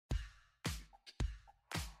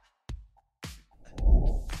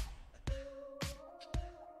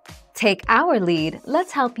Take our lead,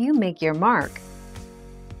 let's help you make your mark.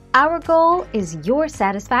 Our goal is your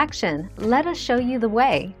satisfaction. Let us show you the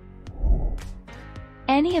way.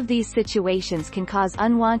 Any of these situations can cause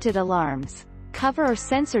unwanted alarms. Cover or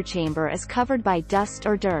sensor chamber is covered by dust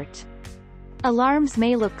or dirt. Alarms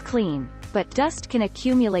may look clean, but dust can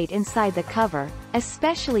accumulate inside the cover,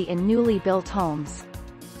 especially in newly built homes.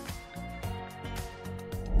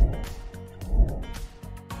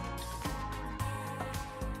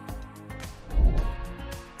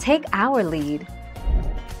 Take our lead.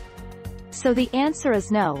 So the answer is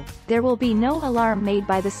no, there will be no alarm made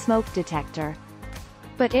by the smoke detector.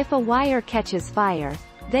 But if a wire catches fire,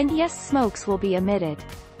 then yes, smokes will be emitted.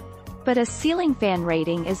 But a ceiling fan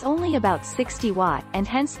rating is only about 60 watt and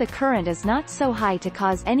hence the current is not so high to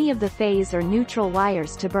cause any of the phase or neutral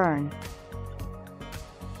wires to burn.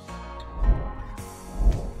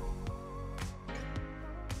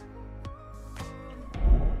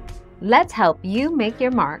 Let's help you make your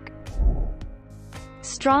mark.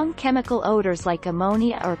 Strong chemical odors like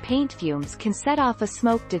ammonia or paint fumes can set off a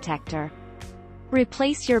smoke detector.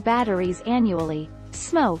 Replace your batteries annually.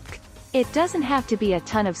 Smoke. It doesn't have to be a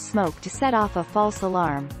ton of smoke to set off a false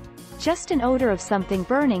alarm. Just an odor of something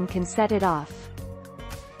burning can set it off.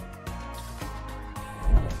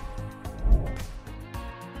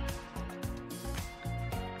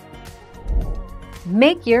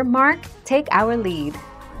 Make your mark, take our lead.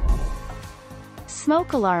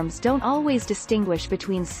 Smoke alarms don't always distinguish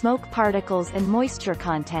between smoke particles and moisture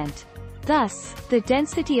content. Thus, the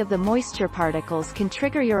density of the moisture particles can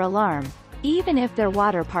trigger your alarm, even if they're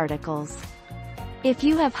water particles. If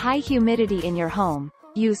you have high humidity in your home,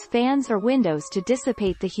 use fans or windows to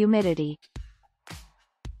dissipate the humidity.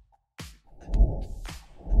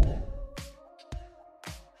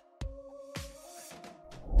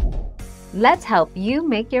 Let's help you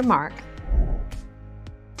make your mark.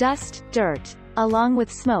 Dust, dirt, along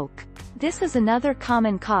with smoke. This is another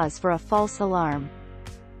common cause for a false alarm.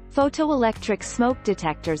 Photoelectric smoke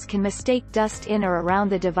detectors can mistake dust in or around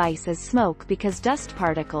the device as smoke because dust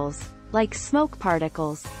particles, like smoke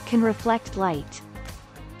particles, can reflect light.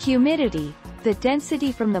 Humidity, the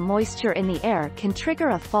density from the moisture in the air, can trigger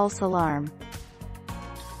a false alarm.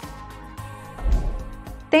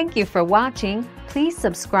 Thank you for watching. Please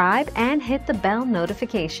subscribe and hit the bell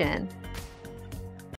notification.